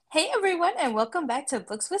everyone, and welcome back to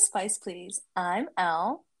Books with Spice, Please. I'm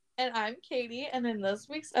Elle. And I'm Katie, and in this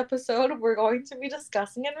week's episode, we're going to be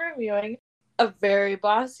discussing and reviewing A Very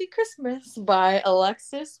Bossy Christmas by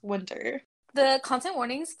Alexis Winter. The content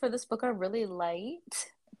warnings for this book are really light,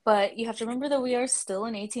 but you have to remember that we are still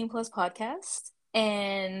an 18 plus podcast.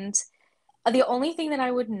 And the only thing that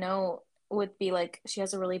I would know would be like she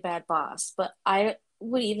has a really bad boss, but I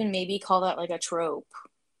would even maybe call that like a trope.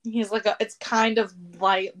 It's kind of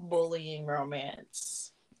light bullying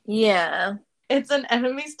romance. Yeah. It's an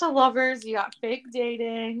enemies to lovers, you got fake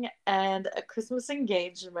dating, and a Christmas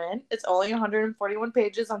engagement. It's only 141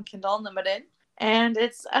 pages on Kindle Unlimited, and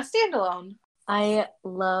it's a standalone. I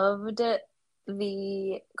loved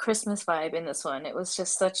the Christmas vibe in this one. It was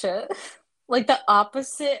just such a like the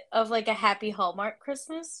opposite of like a happy Hallmark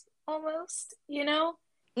Christmas almost, you know?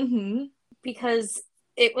 Mm-hmm. Because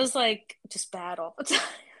it was like just bad all the time.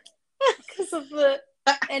 Because of the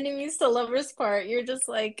enemies to lovers part. You're just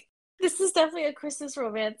like, this is definitely a Christmas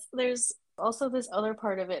romance. There's also this other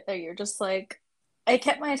part of it that you're just like, I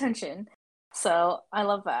kept my attention. So I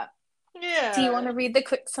love that. Yeah. Do you want to read the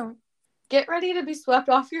quick some? Get ready to be swept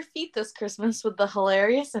off your feet this Christmas with the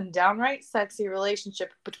hilarious and downright sexy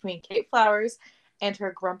relationship between Kate Flowers and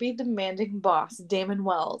her grumpy, demanding boss, Damon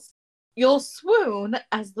Wells. You'll swoon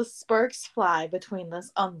as the sparks fly between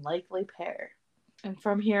this unlikely pair. And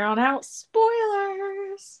from here on out,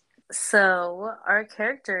 spoilers! So, our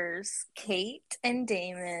characters, Kate and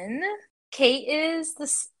Damon. Kate is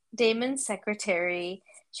Damon's secretary.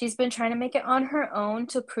 She's been trying to make it on her own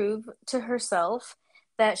to prove to herself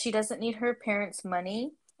that she doesn't need her parents'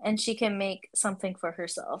 money and she can make something for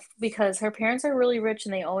herself because her parents are really rich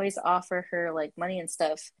and they always offer her like money and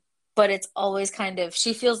stuff. But it's always kind of,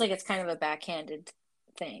 she feels like it's kind of a backhanded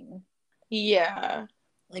thing. Yeah.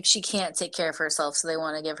 Like she can't take care of herself, so they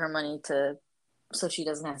want to give her money so she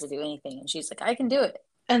doesn't have to do anything. And she's like, I can do it.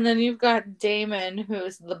 And then you've got Damon,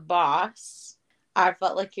 who's the boss. I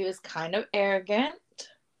felt like he was kind of arrogant.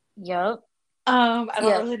 Yep. I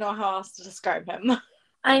don't really know how else to describe him.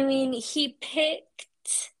 I mean, he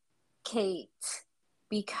picked Kate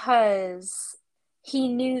because he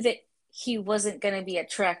knew that he wasn't going to be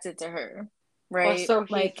attracted to her, right? Or so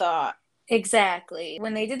he thought. Exactly.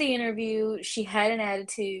 When they did the interview, she had an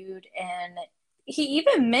attitude, and he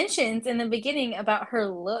even mentions in the beginning about her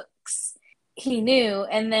looks. He knew,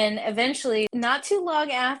 and then eventually, not too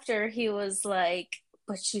long after, he was like,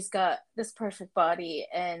 but she's got this perfect body,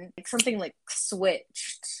 and like something like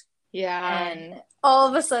switched. Yeah. And all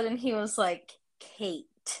of a sudden, he was like, Kate.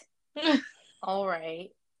 All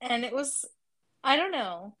right. And it was, I don't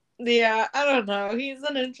know. Yeah, I don't know. He's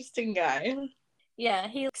an interesting guy. Yeah,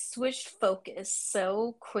 he switched focus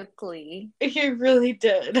so quickly. He really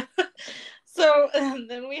did. So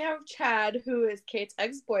then we have Chad, who is Kate's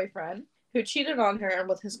ex-boyfriend, who cheated on her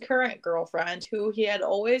with his current girlfriend, who he had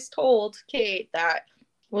always told Kate that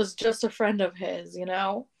was just a friend of his, you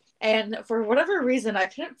know? And for whatever reason, I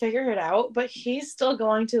couldn't figure it out, but he's still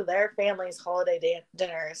going to their family's holiday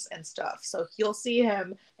dinners and stuff. So you'll see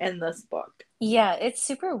him in this book. Yeah, it's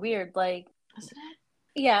super weird. Like, Isn't it?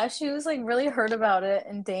 Yeah, she was like really hurt about it.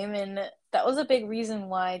 And Damon, that was a big reason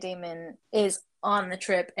why Damon is on the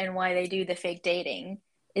trip and why they do the fake dating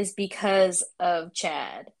is because of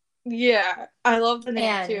Chad. Yeah, I love the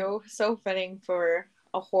name too. So fitting for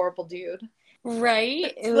a horrible dude.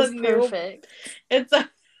 Right? It was perfect.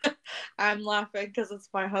 I'm laughing because it's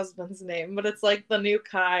my husband's name, but it's like the new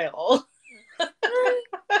Kyle.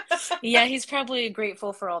 Yeah, he's probably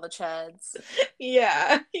grateful for all the Chads.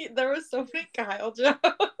 Yeah, there was so many Kyle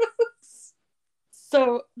jokes.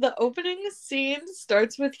 So the opening scene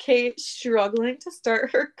starts with Kate struggling to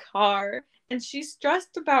start her car, and she's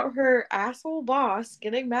stressed about her asshole boss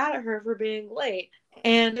getting mad at her for being late.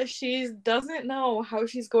 And she doesn't know how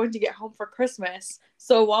she's going to get home for Christmas.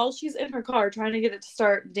 So while she's in her car trying to get it to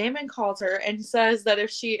start, Damon calls her and says that if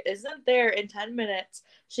she isn't there in 10 minutes,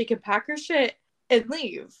 she can pack her shit and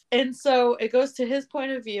leave. And so it goes to his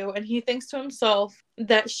point of view, and he thinks to himself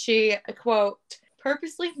that she, quote,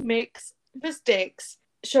 purposely makes mistakes,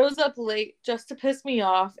 shows up late just to piss me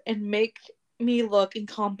off and make me look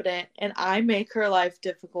incompetent, and I make her life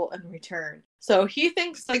difficult in return. So he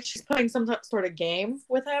thinks like she's playing some sort of game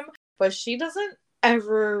with him, but she doesn't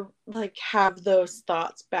ever like have those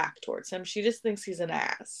thoughts back towards him. She just thinks he's an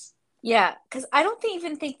ass. Yeah, because I don't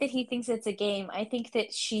even think that he thinks it's a game. I think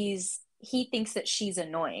that he thinks that she's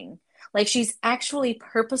annoying. Like she's actually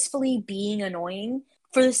purposefully being annoying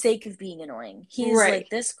for the sake of being annoying. He's like,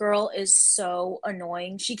 this girl is so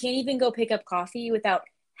annoying. She can't even go pick up coffee without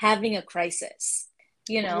having a crisis,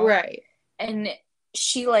 you know? Right. And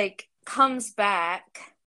she like comes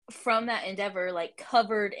back from that endeavor, like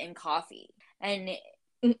covered in coffee. And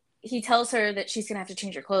Mm. he tells her that she's gonna have to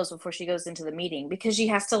change her clothes before she goes into the meeting because she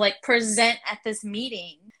has to like present at this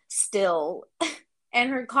meeting still.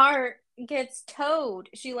 And her car gets towed.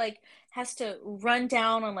 She like has to run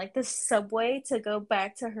down on like the subway to go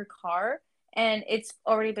back to her car, and it's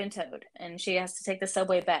already been towed, and she has to take the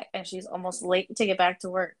subway back, and she's almost late to get back to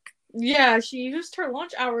work. Yeah, she used her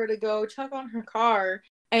lunch hour to go check on her car,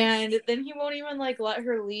 and then he won't even like let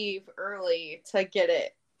her leave early to get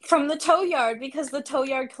it From the tow yard, because the tow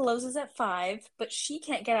yard closes at 5, but she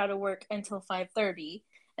can't get out of work until 5:30.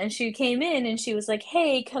 And she came in and she was like,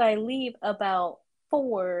 "Hey, could I leave about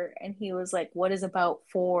 4?" And he was like, "What does about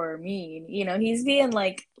 4 mean?" He's being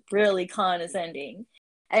like really condescending.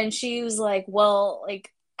 And she was like, "Well,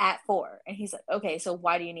 like at 4." And he's like, "Okay, so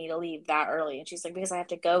why do you need to leave that early?" And she's like, "Because I have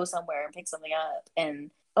to go somewhere and pick something up." And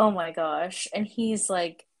oh my gosh. And he's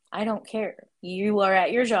like, "I don't care. You are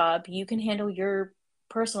at your job. You can handle your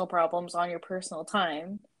personal problems on your personal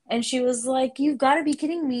time." And she was like, "You've got to be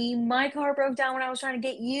kidding me. My car broke down when I was trying to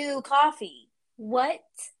get you coffee. What?"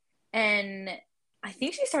 And I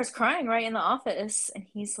think she starts crying right in the office. And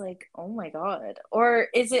he's like, "Oh my God." Or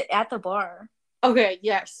is it at the bar? Okay,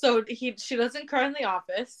 yes. So she doesn't cry in the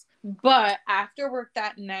office, but after work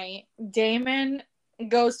that night, Damon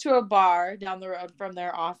goes to a bar down the road from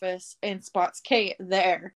their office and spots Kate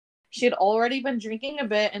there. She had already been drinking a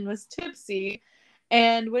bit and was tipsy.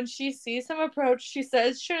 And when she sees him approach, she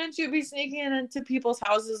says, "Shouldn't you be sneaking into people's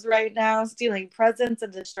houses right now, stealing presents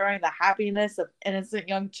and destroying the happiness of innocent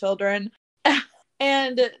young children?"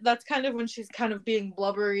 And that's kind of when she's kind of being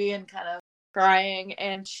blubbery and kind of crying.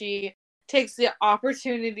 And she takes the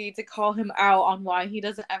opportunity to call him out on why he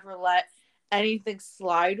doesn't ever let anything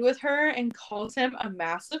slide with her and calls him a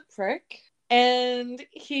massive prick. And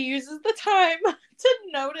he uses the time to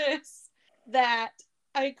notice that,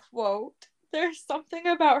 I quote, "There's something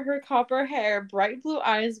about her copper hair, bright blue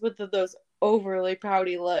eyes with those overly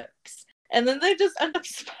pouty lips." And then they just end up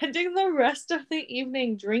spending the rest of the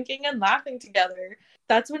evening drinking and laughing together.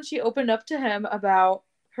 That's when she opened up to him about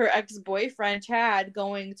her ex-boyfriend Chad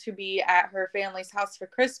going to be at her family's house for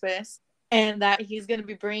Christmas, and that he's going to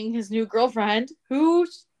be bringing his new girlfriend who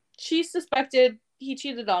she suspected he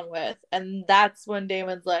cheated on with. And that's when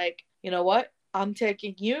Damon's like, "You know what? I'm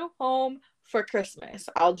taking you home for Christmas.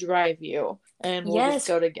 I'll drive you and we'll just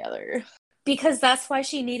go together." Because that's why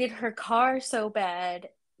she needed her car so bad,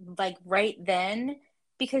 like right then,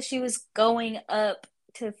 because she was going up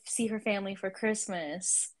to see her family for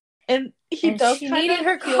Christmas. And he does she kind needed of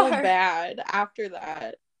her feel car. bad after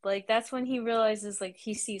that. Like, that's when he realizes, like,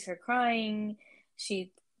 he sees her crying.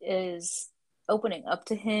 She is opening up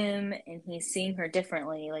to him, and he's seeing her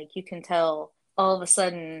differently. Like, you can tell all of a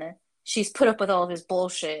sudden she's put up with all of his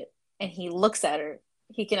bullshit, and he looks at her.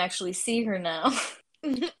 He can actually see her now.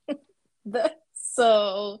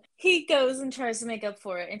 So he goes and tries to make up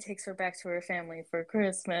for it and takes her back to her family for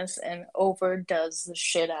Christmas and overdoes the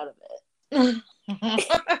shit out of it.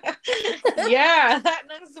 Yeah, that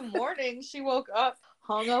next morning she woke up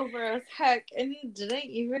hungover as heck and he didn't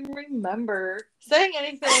even remember saying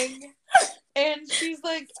anything. And she's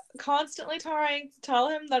like constantly trying to tell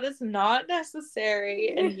him that it's not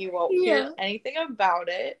necessary and he won't hear anything about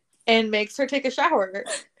it, and makes her take a shower.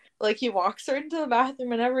 Like, he walks her into the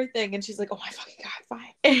bathroom and everything, and she's like, "Oh my fucking God,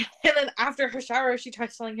 fine." And then after her shower, she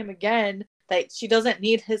tries telling him again that she doesn't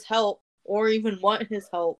need his help or even want his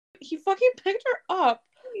help. He fucking picked her up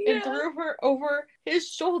and threw her over his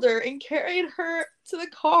shoulder and carried her to the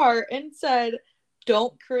car and said,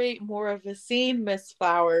 "Don't create more of a scene, Miss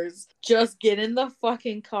Flowers. Just get in the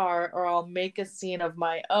fucking car or I'll make a scene of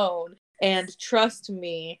my own. And trust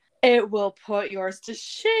me, it will put yours to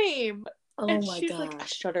shame." Oh and my she's God. like, "A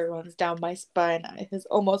shudder runs down my spine at his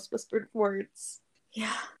almost whispered words.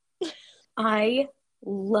 Yeah. I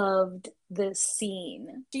loved this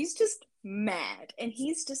scene. She's just mad. And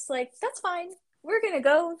he's just like, "That's fine. We're going to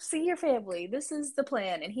go see your family. This is the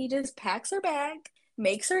plan." And he just packs her bag,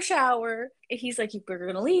 makes her shower. And he's like, "We're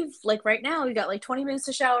going to leave like right now. You got like 20 minutes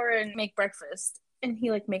to shower and make breakfast." And he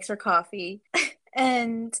like makes her coffee.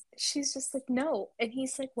 And she's just like, "No." And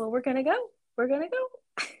he's like, "Well, we're going to go. We're going to go."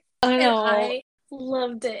 I know. And I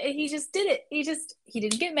loved it. And he just did it. He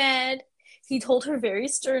didn't get mad. He told her very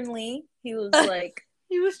sternly. He was like,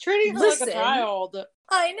 he was treating her like a child.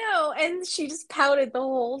 I know. And she just pouted the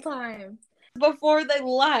whole time. Before they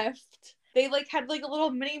left, they like had like a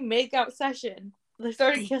little mini makeout session. They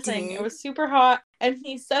started kissing. It was super hot. And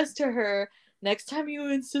he says to her, "Next time you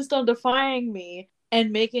insist on defying me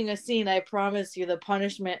and making a scene, I promise you the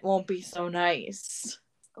punishment won't be so nice."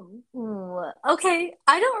 Ooh, okay.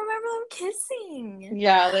 I don't remember them kissing.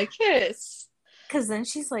 Yeah, they kiss. Because then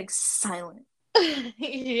she's like silent.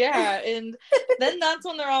 Yeah, and then that's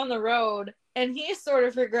when they're on the road, and he's sort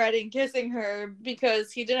of regretting kissing her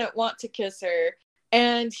because he didn't want to kiss her.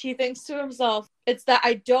 And he thinks to himself, it's that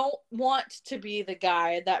I don't want to be the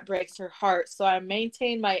guy that breaks her heart, so I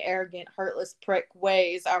maintain my arrogant, heartless prick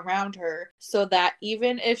ways around her so that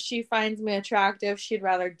even if she finds me attractive, she'd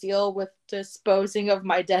rather deal with disposing of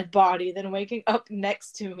my dead body than waking up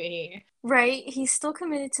next to me. Right? He's still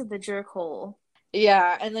committed to the jerk hole.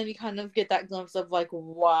 Yeah, and then you kind of get that glimpse of like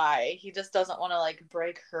why he just doesn't want to like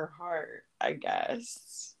break her heart, I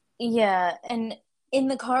guess. Yeah, and in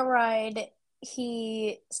the car ride,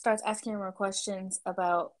 he starts asking her more questions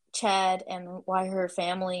about Chad and why her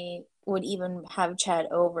family would even have Chad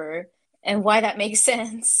over and why that makes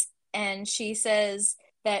sense. And she says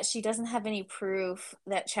that she doesn't have any proof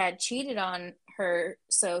that Chad cheated on her,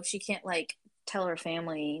 so she can't like tell her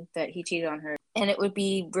family that he cheated on her. And it would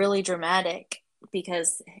be really dramatic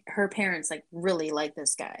because her parents like really like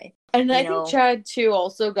this guy. And You I think know, Chad too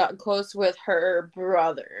also got close with her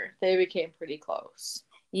brother. They became pretty close.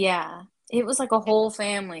 yeah. It was like a whole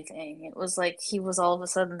family thing. It was like he was all of a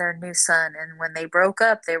sudden their new son. And when they broke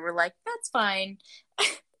up, they were like, that's fine.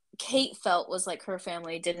 Kate felt was like her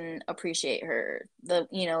family didn't appreciate her.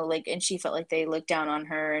 Like, and she felt like they looked down on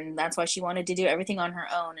her. And that's why she wanted to do everything on her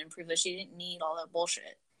own and prove that she didn't need all that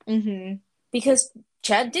bullshit. Mm-hmm. Because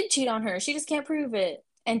Chad did cheat on her. She just can't prove it.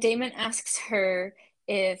 And Damon asks her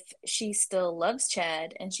if she still loves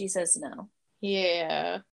Chad. And she says no.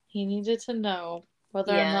 Yeah, he needed to know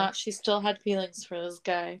whether or Yeah. not she still had feelings for this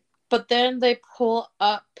guy. But then they pull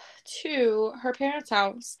up to her parents'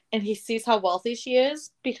 house and he sees how wealthy she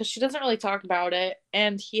is because she doesn't really talk about it.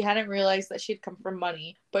 And he hadn't realized that she'd come from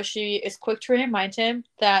money. But she is quick to remind him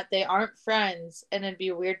that they aren't friends and it'd be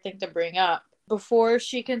a weird thing to bring up. Before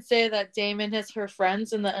she can say that Damon is her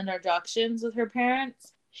friends in the introductions with her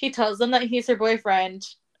parents, he tells them that he's her boyfriend.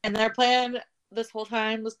 And their plan this whole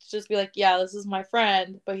time was to just be like, yeah, this is my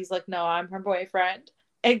friend. But he's like, no, I'm her boyfriend.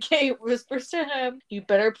 And Kate whispers to him, you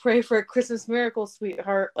better pray for a Christmas miracle,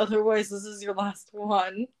 sweetheart. Otherwise, this is your last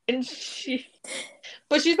one.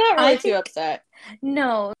 But she's not really too upset.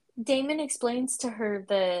 No, Damon explains to her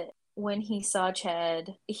that when he saw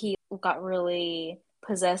Chad, he got really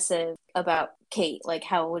possessive about Kate. Like,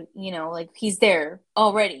 how would, like he's there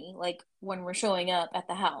already, like when we're showing up at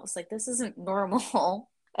the house. Like, this isn't normal.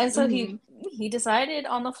 And so Mm-hmm. he decided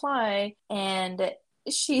on the fly, and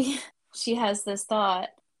she she has this thought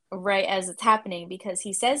right as it's happening because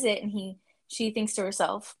he says it, and she thinks to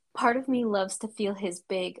herself, part of me loves to feel his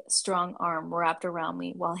big strong arm wrapped around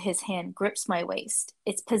me while his hand grips my waist.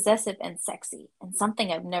 It's possessive and sexy, and something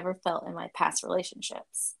I've never felt in my past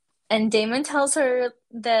relationships. And Damon tells her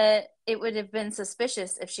that it would have been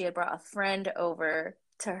suspicious if she had brought a friend over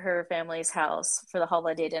to her family's house for the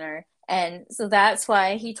holiday dinner. And so that's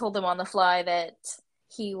why he told them on the fly that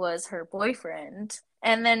he was her boyfriend.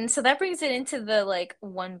 And then so that brings it into the like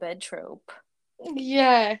one bed trope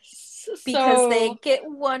Yes. because they get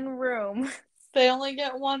one room. They only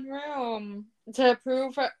get one room to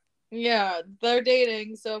prove yeah, they're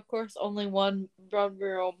dating, so of course only one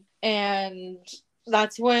room. And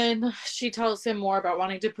that's when she tells him more about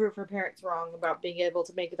wanting to prove her parents wrong about being able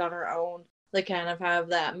to make it on her own. They kind of have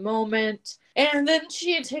that moment. And then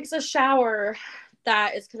she takes a shower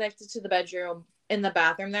that is connected to the bedroom in the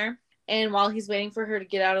bathroom there. And while he's waiting for her to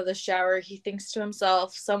get out of the shower, he thinks to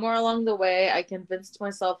himself, somewhere along the way, I convinced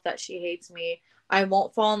myself that she hates me. I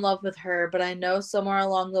won't fall in love with her, but I know somewhere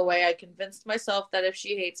along the way, I convinced myself that if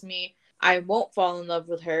she hates me, I won't fall in love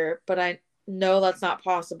with her, but I know that's not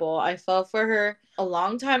possible. I fell for her a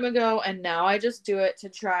long time ago, and now I just do it to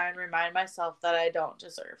try and remind myself that I don't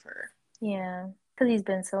deserve her. Yeah, because he's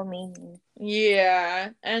been so mean. Yeah,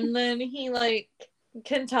 and then he like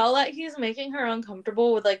can tell that he's making her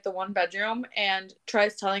uncomfortable with like the one bedroom and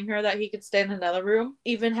tries telling her that he could stay in another room,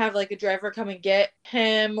 even have like a driver come and get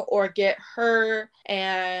him or get her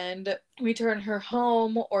and return her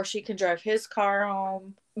home, or she can drive his car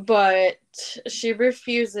home. But she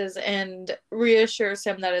refuses and reassures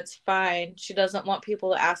him that it's fine. She doesn't want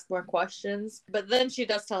people to ask more questions. But then she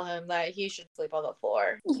does tell him that he should sleep on the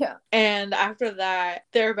floor. Yeah. And after that,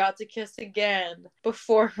 they're about to kiss again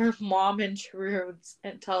before her mom intrudes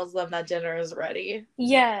and tells them that dinner is ready.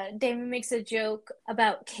 Yeah, Damon makes a joke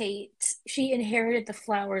about Kate. She inherited the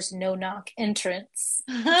flowers no knock entrance,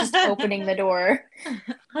 just opening the door.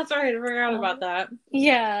 That's right, I forgot about that.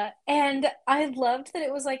 Yeah, and I loved that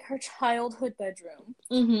it was like her childhood bedroom.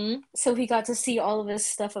 Mm-hmm. So he got to see all of this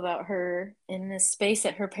stuff about her in this space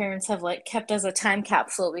that her parents have like kept as a time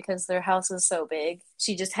capsule because their house is so big.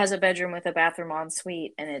 She just has a bedroom with a bathroom en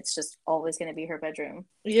suite, and it's just always going to be her bedroom.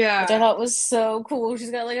 Yeah. Which I thought was so cool.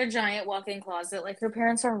 She's got like a giant walk-in closet. Like her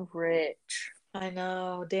parents are rich. I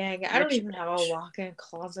know. Dang. I don't even have a walk-in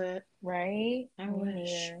closet. Right? I Me wish.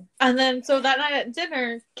 neither. And then, so that night at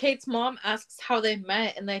dinner, Kate's mom asks how they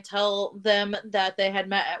met, and they tell them that they had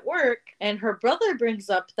met at work. And her brother brings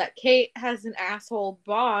up that Kate has an asshole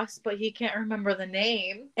boss, but he can't remember the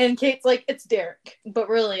name. And Kate's like, it's Derek. But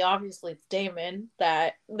really, obviously, it's Damon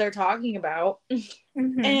that they're talking about.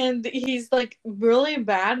 Mm-hmm. And he's like really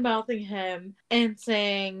bad mouthing him and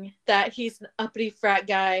saying that he's an uppity frat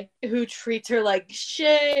guy who treats her like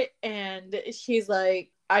shit. And she's like,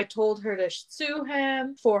 I told her to sue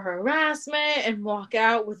him for harassment and walk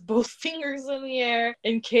out with both fingers in the air.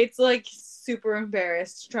 And Kate's like super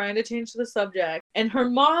embarrassed, trying to change the subject. And her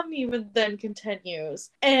mom even then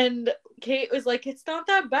continues. And Kate was like, it's not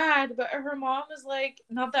that bad. But her mom is like,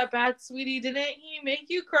 not that bad, sweetie. Didn't he make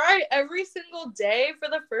you cry every single day for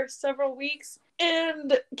the first several weeks?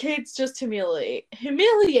 And Kate's just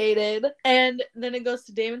humiliated. And then it goes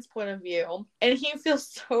to Damon's point of view. And he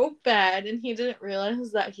feels so bad. And he didn't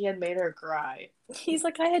realize that he had made her cry. He's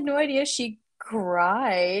like, I had no idea she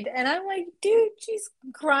cried. And I'm like, dude, she's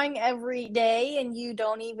crying every day and you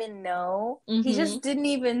don't even know. Mm-hmm. He just didn't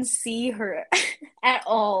even see her at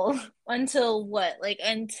all until what? Like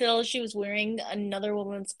until she was wearing another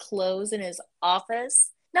woman's clothes in his office.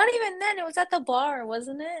 Not even then. It was at the bar,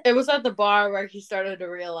 wasn't it? It was at the bar where he started to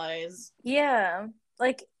realize. Yeah.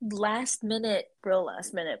 Like last minute, bro.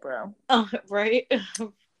 Oh, right?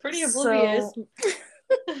 Pretty oblivious.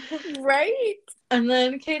 Right? And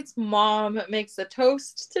then Kate's mom makes a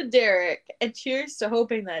toast to Derek and cheers to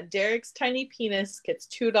hoping that Derek's tiny penis gets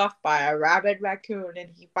chewed off by a rabid raccoon and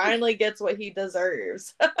he finally gets what he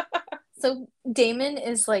deserves. So Damon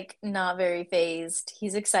is like not very fazed.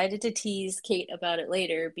 He's excited to tease Kate about it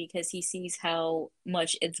later because he sees how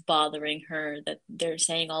much it's bothering her that they're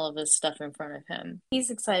saying all of this stuff in front of him.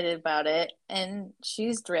 He's excited about it and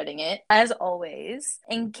she's dreading it, as always.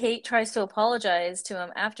 And Kate tries to apologize to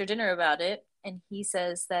him after dinner about it. And he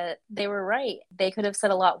says that they were right. They could have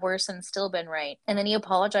said a lot worse and still been right. And then he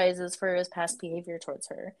apologizes for his past behavior towards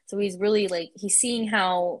her. So he's really like, he's seeing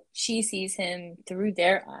how she sees him through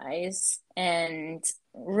their eyes and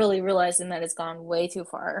really realizing that it's gone way too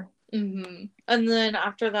far. Mm-hmm. And then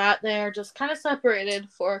after that, they're just kind of separated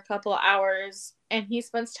for a couple hours. And he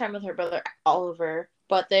spends time with her brother, Oliver.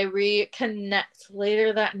 But they reconnect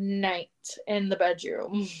later that night in the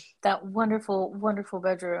bedroom. That wonderful, wonderful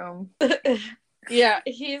bedroom. Yeah,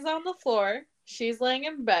 he's on the floor. She's laying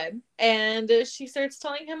in bed. And she starts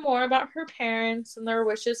telling him more about her parents and their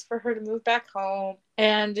wishes for her to move back home.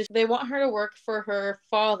 And they want her to work for her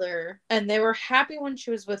father. And they were happy when she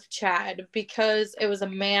was with Chad because it was a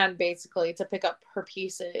man, basically, to pick up her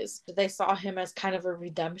pieces. They saw him as kind of a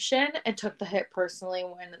redemption and took the hit personally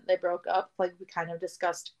when they broke up, like we kind of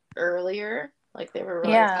discussed earlier. Like they were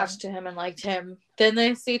really attached to him and liked him. Then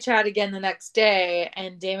they see Chad again the next day,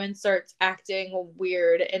 and Damon starts acting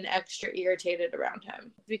weird and extra irritated around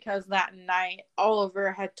him because that night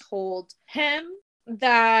Oliver had told him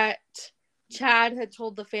that Chad had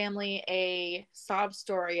told the family a sob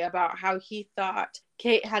story about how he thought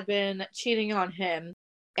Kate had been cheating on him.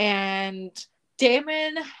 And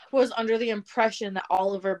Damon was under the impression that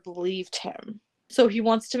Oliver believed him. So he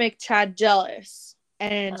wants to make Chad jealous.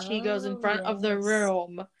 And he goes in front of the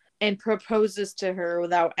room and proposes to her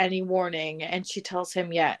without any warning. And she tells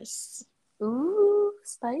him yes. Ooh,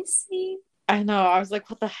 spicy. I know. I was like,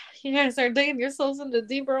 what the heck? You guys are digging yourselves into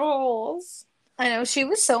deeper holes. I know. She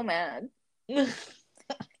was so mad.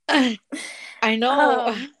 I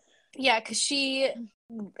know. Yeah, because she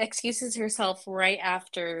excuses herself right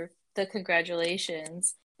after the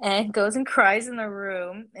congratulations and goes and cries in the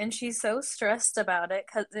room. And she's so stressed about it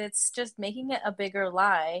because it's just making it a bigger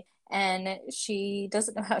lie. And she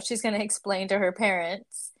doesn't know how she's going to explain to her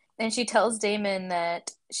parents. And she tells Damon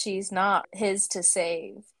that she's not his to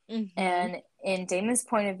save. Mm-hmm. And in Damon's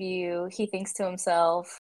point of view, he thinks to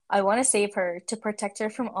himself, I want to save her to protect her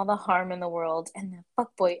from all the harm in the world and the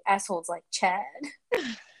fuckboy assholes like Chad.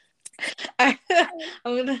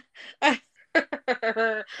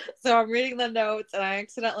 So I'm reading the notes and I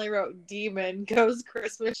accidentally wrote Demon goes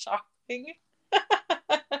Christmas shopping.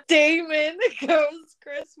 Damon goes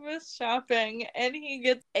Christmas shopping and he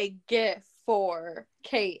gets a gift for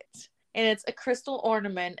Kate. And it's a crystal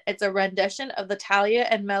ornament. It's a rendition of the Talia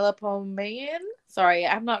and Melpomene Sorry,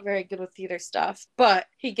 I'm not very good with theater stuff. But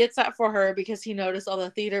he gets that for her because he noticed all the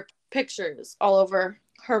theater pictures all over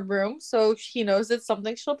her room. So he knows it's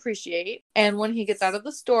something she'll appreciate. And when he gets out of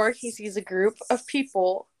the store, he sees a group of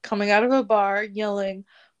people coming out of a bar yelling,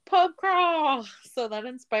 "Pub crawl!" So that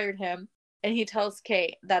inspired him. And he tells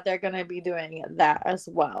Kate that they're going to be doing that as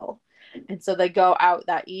well. And so they go out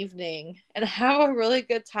that evening and have a really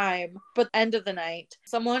good time. But end of the night,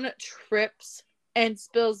 someone trips and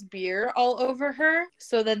spills beer all over her.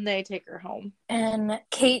 So then they take her home. And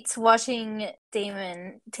Kate's watching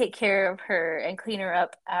Damon take care of her and clean her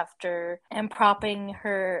up after and propping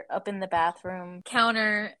her up in the bathroom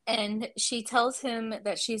counter. And she tells him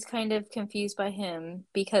that she's kind of confused by him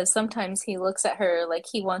because sometimes he looks at her like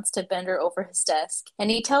he wants to bend her over his desk. And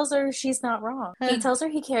he tells her she's not wrong. He tells her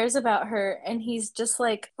he cares about her, and he's just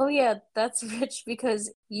like, oh yeah, that's rich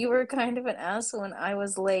because you were kind of an ass when I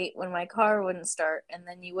was late when my car wouldn't start, and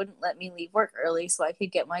then you wouldn't let me leave work early so I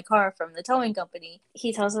could get my car from the towing company.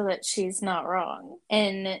 He tells her that she's not wrong.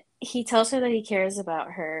 And he tells her that he cares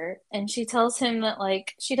about her. And she tells him that,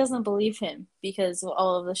 like, she doesn't believe him because of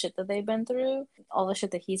all of the shit that they've been through, all the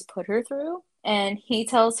shit that he's put her through. And he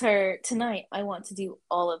tells her, tonight, I want to do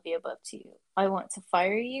all of the above to you. I want to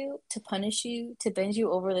fire you, to punish you, to bend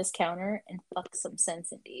you over this counter and fuck some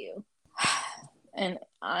sense into you. And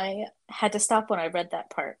I had to stop when I read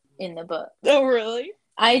that part in the book. Oh, really?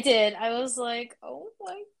 I did. I was like, oh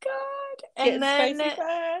my God. And then spicy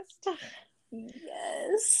fast.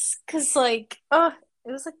 Yes. Because, like, oh,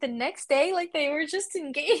 it was like the next day, like they were just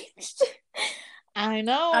engaged. I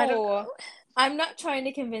know. I don't know. I'm not trying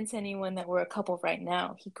to convince anyone that we're a couple right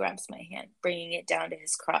now. He grabs my hand, bringing it down to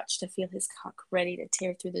his crotch to feel his cock ready to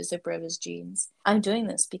tear through the zipper of his jeans. I'm doing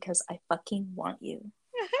this because I fucking want you.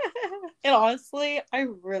 And honestly, I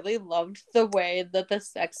really loved the way that the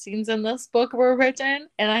sex scenes in this book were written.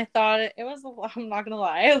 And I thought it was, I'm not going to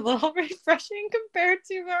lie, a little refreshing compared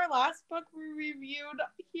to our last book we reviewed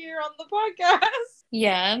here on the podcast.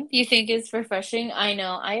 Yeah, you think it's refreshing? I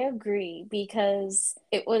know, I agree, because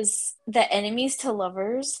it was the enemies to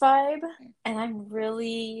lovers vibe, and I'm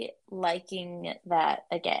really liking that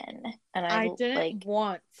again. And I didn't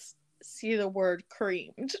once see the word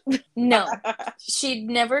creamed. No, she'd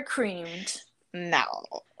never creamed. No.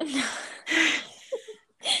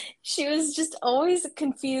 She was just always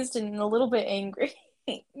confused and a little bit angry.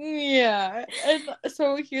 Yeah. And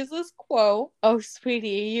so here's this quote. "Oh,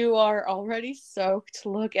 sweetie, you are already soaked.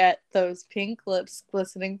 Look at those pink lips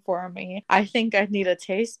glistening for me. I think I need a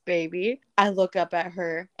taste, baby." I look up at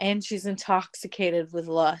her, and she's intoxicated with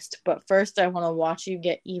lust. "But first, I want to watch you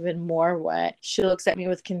get even more wet." She looks at me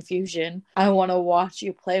with confusion. "I want to watch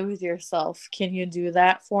you play with yourself. Can you do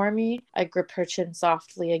that for me?" I grip her chin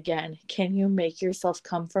softly again. "Can you make yourself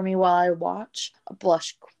come for me while I watch?" A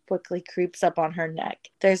blush quickly creeps up on her neck.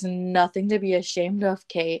 "There's nothing to be ashamed of,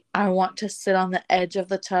 Kate. I want to sit on the edge of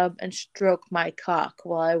the tub and stroke my cock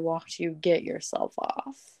while I watch you get yourself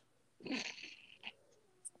off."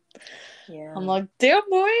 Yeah. I'm like, damn,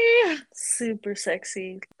 boy. Super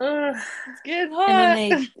sexy. Ugh. It's getting hot.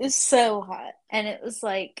 And then it's so hot. And it was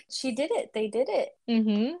like, she did it. They did it.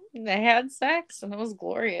 Mm-hmm. They had sex, and it was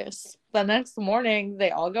glorious. The next morning,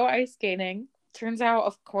 they all go ice skating. Turns out,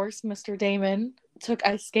 of course, Mr. Damon took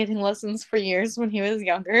ice skating lessons for years when he was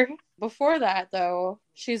younger. Before that, though,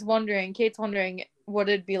 Kate's wondering what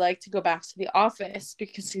it'd be like to go back to the office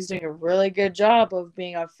because he's doing a really good job of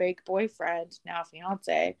being a fake boyfriend, now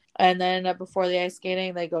fiance. And then before the ice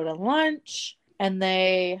skating, they go to lunch and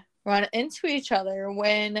they run into each other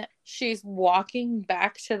when she's walking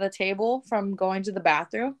back to the table from going to the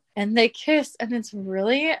bathroom, and they kiss, and it's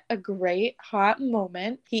really a great hot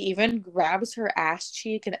moment. He even grabs her ass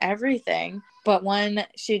cheek and everything, but when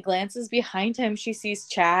she glances behind him, she sees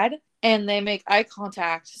Chad, and they make eye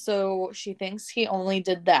contact, so she thinks he only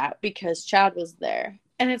did that because Chad was there.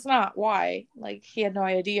 And it's not why. Like, he had no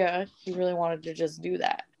idea he really wanted to just do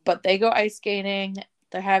that. But they go ice skating.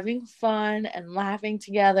 They're having fun and laughing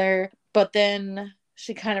together. But then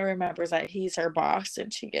she kind of remembers that he's her boss,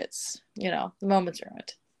 and she gets, the moment's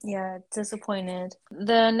ruined. Yeah, disappointed.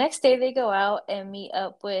 The next day they go out and meet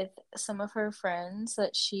up with some of her friends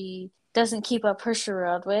that she doesn't keep up her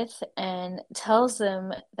charade with, and tells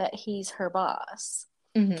them that he's her boss.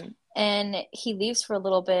 Mm-hmm. And he leaves for a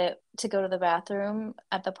little bit to go to the bathroom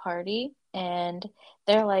at the party. And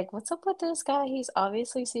they're like, what's up with this guy? He's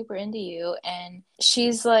obviously super into you. And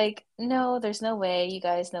she's like, no, there's no way. You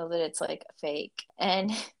guys know that it's like fake.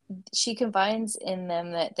 And she confides in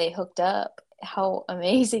them that they hooked up, how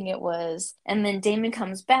amazing it was. And then Damon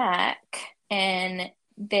comes back and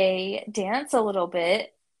they dance a little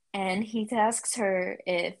bit. And he asks her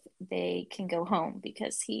if they can go home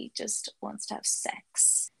because he just wants to have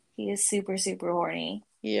sex. He is super, super horny.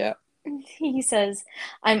 Yeah. He says,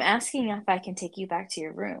 I'm asking if I can take you back to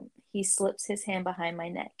your room. He slips his hand behind my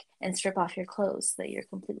neck and strip off your clothes so that you're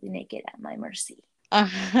completely naked at my mercy.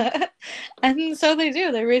 And so they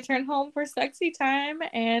do. They return home for sexy time,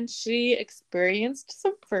 and she experienced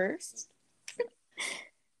some firsts.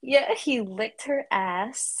 Yeah, he licked her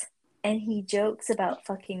ass and he jokes about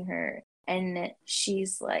fucking her. And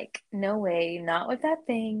she's like, no way, not with that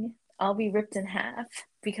thing. I'll be ripped in half.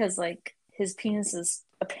 Because, like, his penis is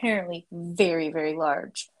apparently very, very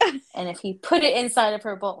large. And if he put it inside of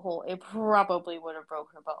her butthole, it probably would have broke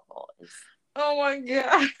her butthole. Oh my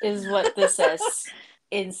god. Is what this says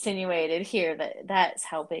insinuated here, that's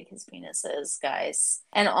how big his penis is, guys.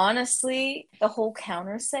 And honestly, the whole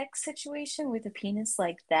counter sex situation with a penis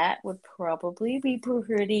like that would probably be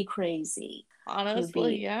pretty crazy.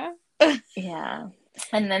 Honestly, yeah. Yeah.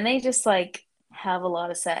 And then they just like have a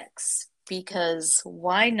lot of sex because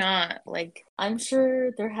why not? Like, I'm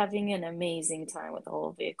sure they're having an amazing time with all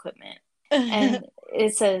of the equipment. And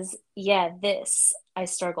it says, yeah, this. I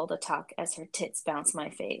struggle to talk as her tits bounce my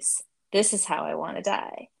face. This is how I want to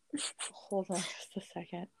die. Hold on just a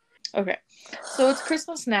second. Okay. So it's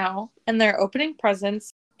Christmas now, and they're opening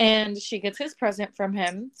presents, and she gets his present from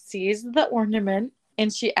him, sees the ornament,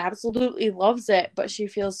 and she absolutely loves it, but she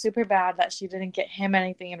feels super bad that she didn't get him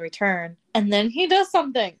anything in return. And then he does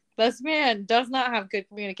something. This man does not have good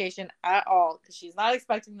communication at all, because she's not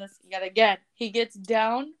expecting this yet again. He gets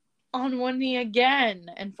down on one knee again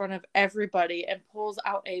in front of everybody and pulls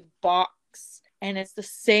out a box. And it's the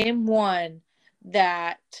same one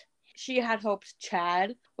that she had hoped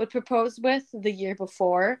Chad would propose with the year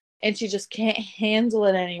before, and she just can't handle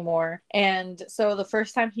it anymore. And so the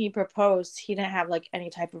first time he proposed, he didn't have like any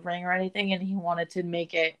type of ring or anything, and he wanted to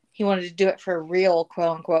do it for real,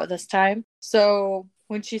 quote unquote, this time. So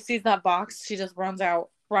when she sees that box, she just runs out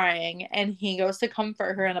crying, and he goes to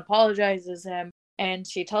comfort her and apologizes him, and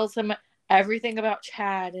she tells him everything about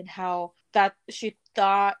Chad and how that she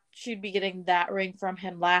thought she'd be getting that ring from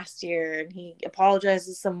him last year, and he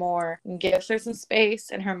apologizes some more and gives her some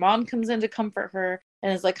space, and her mom comes in to comfort her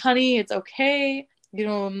and is like, honey, it's okay, you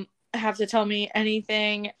don't have to tell me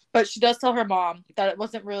anything. But she does tell her mom that it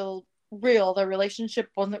wasn't real, the relationship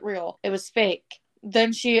wasn't real, it was fake.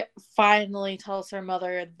 Then she finally tells her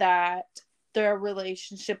mother that their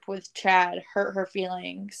relationship with Chad hurt her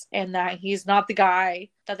feelings and that he's not the guy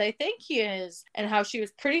that they think he is, and how she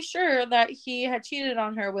was pretty sure that he had cheated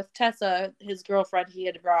on her with Tessa, his girlfriend he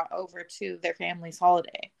had brought over to their family's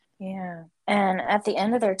holiday. Yeah. And at the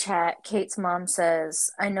end of their chat, Kate's mom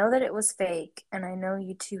says, I know that it was fake, and I know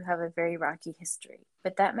you two have a very rocky history,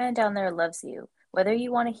 but that man down there loves you. Whether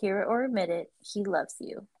you want to hear it or admit it, he loves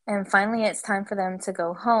you. And finally, it's time for them to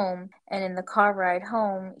go home. And in the car ride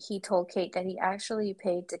home, he told Kate that he actually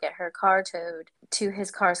paid to get her car towed to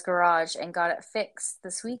his car's garage and got it fixed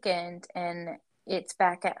this weekend. And it's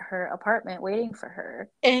back at her apartment waiting for her.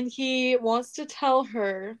 And he wants to tell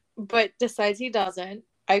her, but decides he doesn't.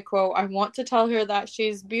 I quote, I want to tell her that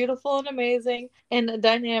she's beautiful and amazing and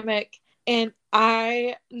dynamic, and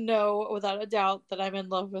I know without a doubt that I'm in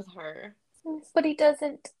love with her. But he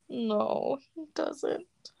doesn't. No, he doesn't.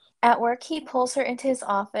 At work, he pulls her into his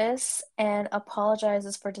office and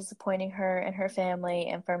apologizes for disappointing her and her family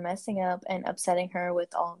and for messing up and upsetting her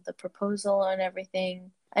with all of the proposal and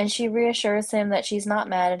everything. And she reassures him that she's not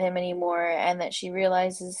mad at him anymore and that she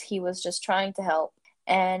realizes he was just trying to help.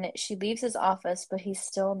 And she leaves his office, but he's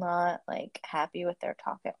still not like happy with their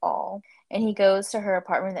talk at all. And he goes to her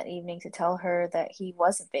apartment that evening to tell her that he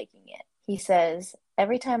wasn't faking it. He says,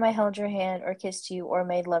 every time I held your hand or kissed you or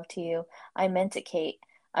made love to you, I meant it, Kate.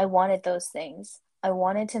 I wanted those things. I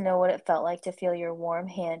wanted to know what it felt like to feel your warm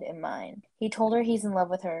hand in mine. He told her he's in love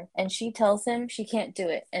with her, and she tells him she can't do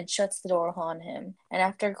it and shuts the door on him. And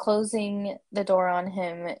after closing the door on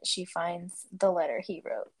him, she finds the letter he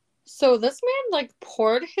wrote. So this man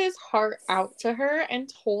poured his heart out to her and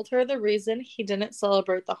told her the reason he didn't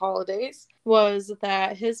celebrate the holidays was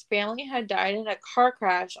that his family had died in a car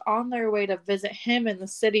crash on their way to visit him in the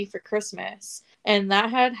city for Christmas. And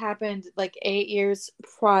that had happened 8 years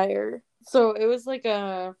prior. So it was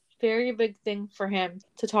a very big thing for him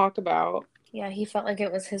to talk about. Yeah, he felt like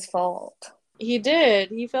it was his fault. He did.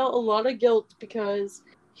 He felt a lot of guilt because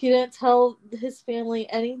he didn't tell his family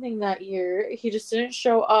anything that year. He just didn't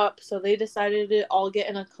show up. So they decided to all get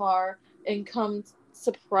in a car and come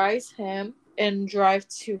surprise him and drive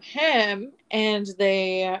to him. And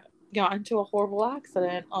they got into a horrible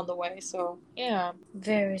accident on the way. So, yeah.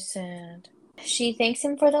 Very sad. She thanks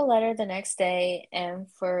him for the letter the next day and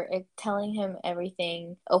for telling him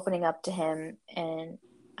everything, opening up to him, and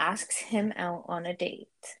asks him out on a date.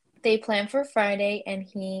 They plan for Friday, and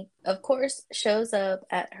he, of course, shows up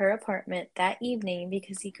at her apartment that evening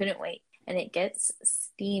because he couldn't wait. And it gets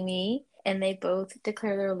steamy, and they both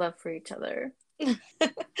declare their love for each other.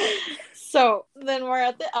 So then we're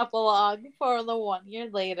at the epilogue for the 1 year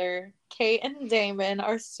later. Kate and Damon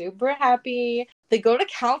are super happy. They go to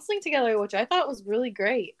counseling together, which I thought was really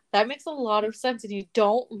great. That makes a lot of sense, and you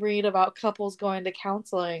don't read about couples going to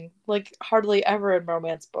counseling like hardly ever in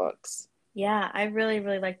romance books. Yeah, I really,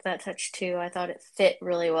 really liked that touch too. I thought it fit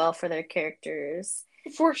really well for their characters.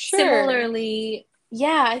 For sure. Similarly,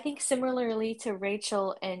 yeah, I think similarly to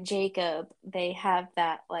Rachel and Jacob, they have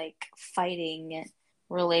that like fighting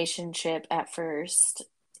relationship at first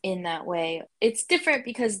in that way. It's different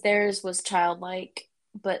because theirs was childlike,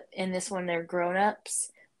 but in this one they're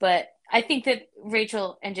grown-ups. But I think that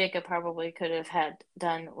Rachel and Jacob probably could have had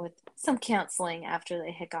done with some counseling after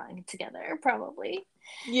they had gotten together, probably.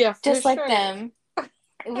 Yeah, for Just like sure. them,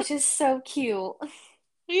 which is so cute.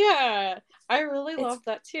 Yeah, I really It's love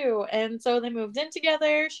that too. And so they moved in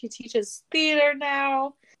together. She teaches theater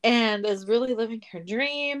now and is really living her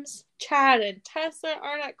dreams. Chad and Tessa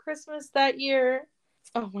aren't at Christmas that year.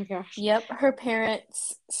 Oh my gosh. Yep, her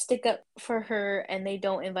parents stick up for her and they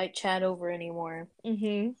don't invite Chad over anymore.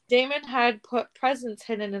 Damon had put presents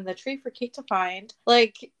hidden in the tree for Kate to find.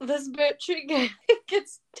 Like, this bitch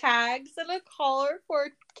gets tags and a collar for a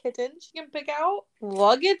kitten she can pick out,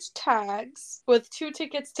 luggage tags with 2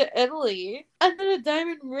 tickets to Italy, and then a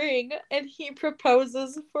diamond ring, and he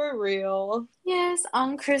proposes for real. Yes,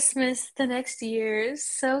 on Christmas the next year.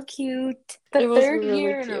 So cute. The It was third really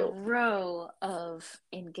year in a cute. row of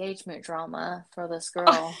engagement drama for this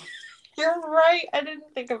girl. You're right. I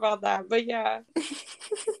didn't think about that, but yeah.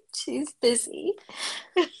 She's busy.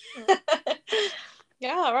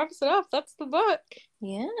 Yeah, that wraps it up. That's the book.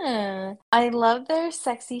 Yeah. I love their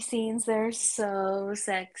sexy scenes. They're so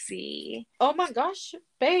sexy. Oh my gosh,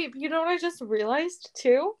 babe, you know what I just realized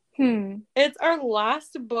too? Hmm. It's our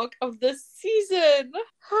last book of this season.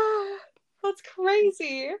 That's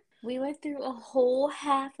crazy. We went through a whole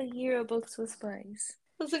half a year of books with Spice.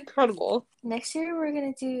 That's incredible. Next year we're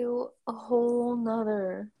gonna do a whole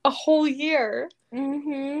nother. A whole year.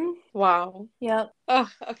 Mm-hmm. Wow. Yep. Oh,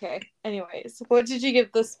 okay. Anyways, what did you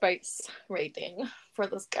give the spice rating for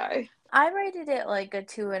this guy? I rated it like a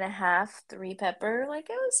 2.5, three pepper. Like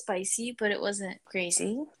it was spicy, but it wasn't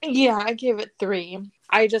crazy. Yeah, I gave it 3.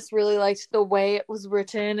 I just really liked the way it was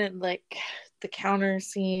written and like the counter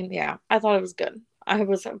scene. Yeah, I thought it was good. I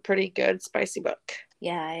was a pretty good spicy book.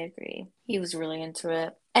 Yeah, I agree. He was really into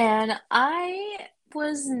it. And I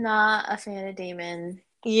was not a fan of Damon.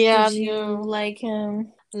 Yeah, Did you no. like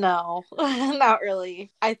him? No, not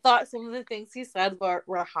really. I thought some of the things he said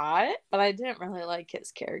were hot, but I didn't really like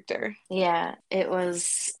his character. Yeah, it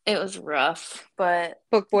was rough, but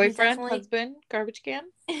Book he boyfriend, definitely husband, garbage can?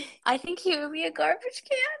 I think he would be a garbage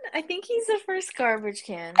can. I think he's the first garbage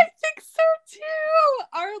can. I think so too.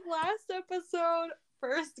 Our last episode,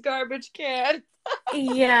 first garbage can.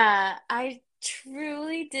 Yeah, I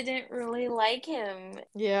truly didn't really like him.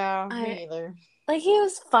 Yeah, I me either. like he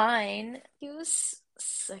was fine. He was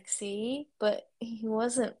sexy, but he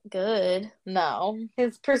wasn't good. No,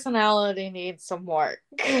 his personality needs some work.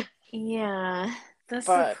 Yeah, the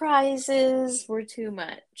But surprises were too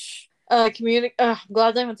much. I'm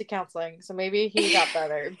glad they went to counseling, so maybe he got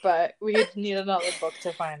better. But we need another book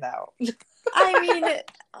to find out. I mean,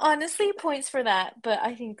 honestly, points for that, but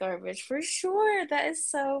I think garbage for sure. That is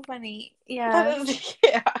so funny. Yeah.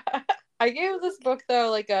 Yeah. I gave this book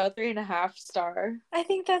though like a 3.5 star. I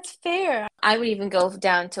think that's fair. I would even go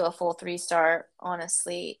down to a full 3 star,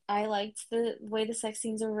 honestly. I liked the way the sex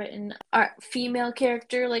scenes are written. Our female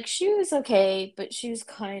character, like, she was okay, but she was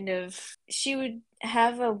she would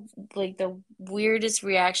have like, the weirdest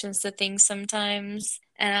reactions to things sometimes.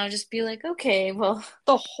 And I'll just be like, okay, well,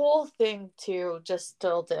 The whole thing too just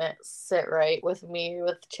still didn't sit right with me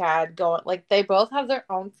with Chad going like they both have their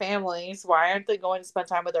own families. Why aren't they going to spend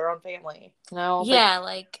time with their own family? No, yeah,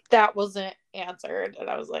 like, that wasn't answered, and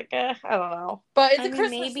I was like, I don't know. But it's I a mean,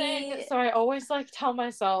 Christmas thing, maybe, so I always like tell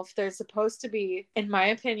myself there's supposed to be, in my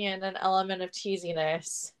opinion, an element of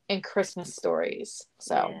cheesiness in Christmas stories.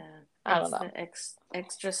 So yeah, I don't it's know. the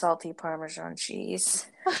extra salty Parmesan cheese,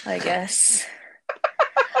 I guess.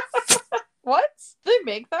 What? They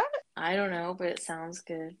make that? I don't know, but it sounds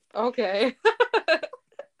good. Okay.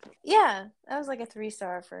 Yeah, that was like a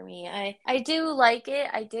 3-star for me. I do like it.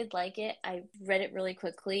 I did like it. I read it really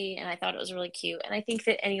quickly and I thought it was really cute. And I think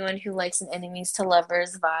that anyone who likes an enemies to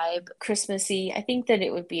lovers vibe, Christmassy, I think that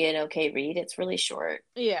it would be an okay read. It's really short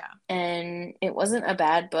Yeah. and it wasn't a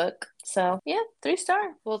bad book. So, yeah,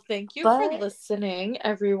 3-star. Well, thank you for But listening,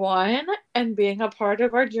 everyone, and being a part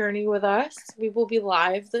of our journey with us. We will be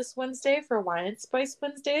live this Wednesday for Wine and Spice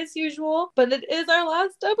Wednesday as usual, but it is our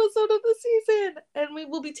last episode of the season, and we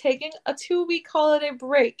will be taking a 2-week holiday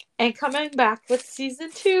break and coming back with season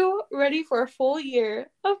 2, ready for a full year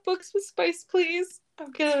of Books with Spice, please.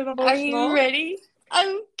 I'm getting emotional. are you ready?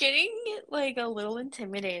 I'm getting like a little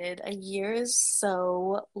intimidated. A year is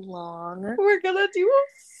so long. We're gonna do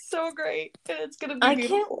so great, and it's gonna be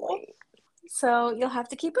beautiful. I can't wait. So you'll have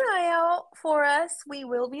to keep an eye out for us. We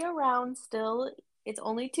will be around still. It's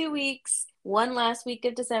only 2 weeks. One last week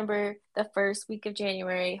of December, the first week of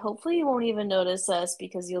January. Hopefully you won't even notice us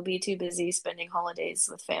because you'll be too busy spending holidays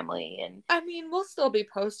with family and I mean, we'll still be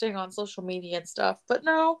posting on social media and stuff, but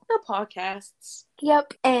no podcasts.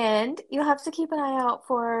 Yep. And you'll have to keep an eye out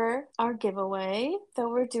for our giveaway that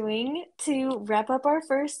we're doing to wrap up our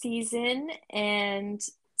first season and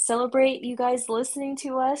celebrate you guys listening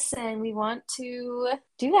to us. And we want to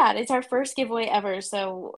do that. It's our first giveaway ever.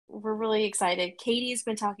 So we're really excited. Katie's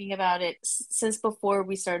been talking about it since before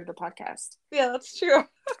we started the podcast. Yeah, that's true.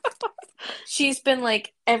 She's been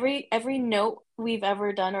like every note we've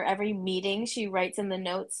ever done or every meeting she writes in the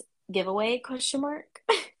notes giveaway ?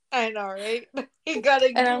 I know, right? You gotta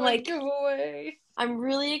And I'm like, giveaway. I'm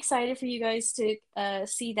really excited for you guys to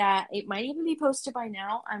see that. It might even be posted by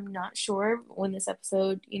now. I'm not sure when this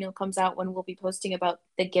episode, comes out, when we'll be posting about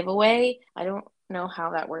the giveaway. I don't know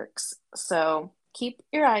how that works. So keep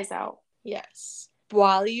your eyes out. Yes.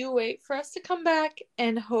 While you wait for us to come back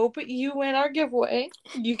and hope you win our giveaway,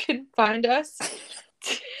 you can find us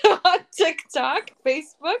on TikTok,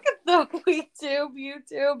 Facebook, the WeTube,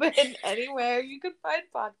 YouTube, and anywhere you can find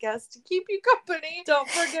podcasts to keep you company. Don't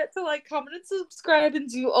forget to like, comment, and subscribe, and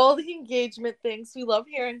do all the engagement things. We love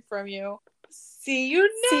hearing from you. See you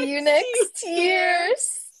next year.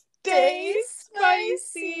 Stay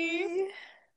spicy.